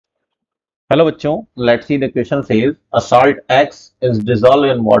Hello बच्चों, let's see the question says a salt X is dissolved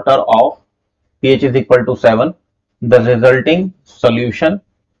in water of pH is equal to 7. The resulting solution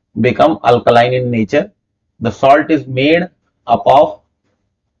become alkaline in nature. The salt is made up of,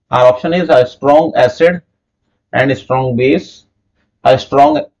 our option is a strong acid and strong base, a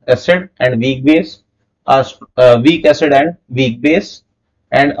strong acid and weak base, a weak acid and weak base,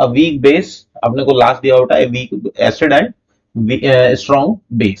 and a weak base अपने को last दिया होता है weak acid and strong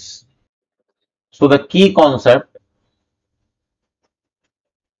base. So the key concept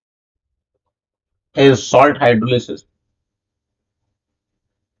is salt hydrolysis.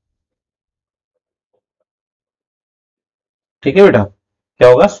 ठीक है बेटा, क्या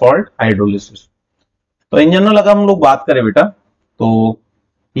होगा? Salt hydrolysis. तो इन जनरल अगर हम लोग बात करें बेटा, तो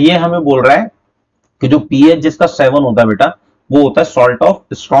ये हमें बोल रहा है कि जो पीएच जिसका 7 होता है बेटा, वो होता है salt of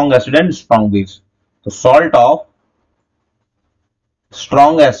strong acid and strong base. तो salt of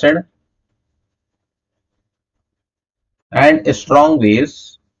strong acid and strong base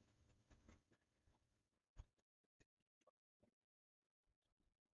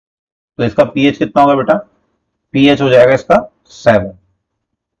तो इसका पीएच कितना होगा बेटा? पीएच हो जाएगा इसका 7.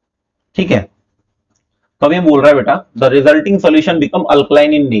 ठीक है. तो अब ये बोल रहा है बेटा the resulting solution become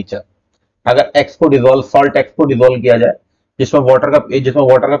alkaline in nature. अगर एक्स को डिसॉल्व, सॉल्ट एक्स को डिसॉल्व किया जाए जिसमें वाटर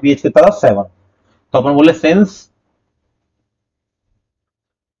का पीएच कितना था? 7. तो अपन बोले since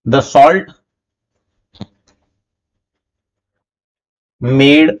the salt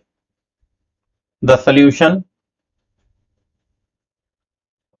made the solution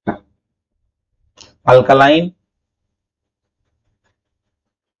alkaline.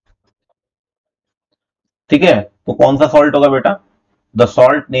 ठीक है. तो कौन सा सॉल्ट होगा बेटा? The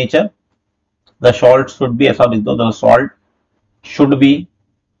salt nature, the salt should be, ऐसा लिख दो, the salt should be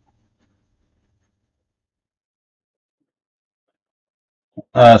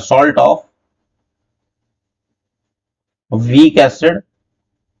salt of weak acid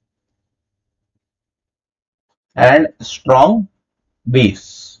and strong base.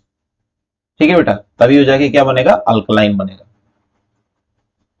 ठीक है बेटा, तभी हो जाके क्या बनेगा? अल्कलाइन बनेगा.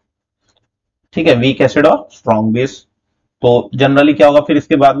 ठीक है, वीक एसिड और स्ट्रॉन्ग बेस. तो जनरली क्या होगा फिर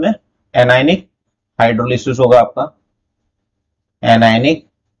इसके बाद में? एनायनिक हाइड्रोलिसिस होगा आपका. एनायनिक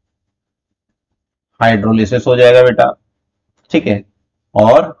हाइड्रोलिसिस हो जाएगा बेटा. ठीक है.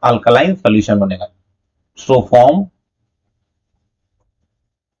 और अल्कलाइन सॉल्यूशन बनेगा. So form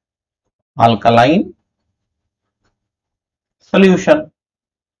alkaline solution.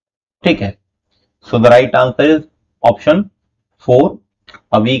 ठीक है. So the right answer is option 4,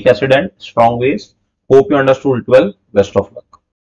 a weak acid and strong base. Hope you understood 12. Best of luck.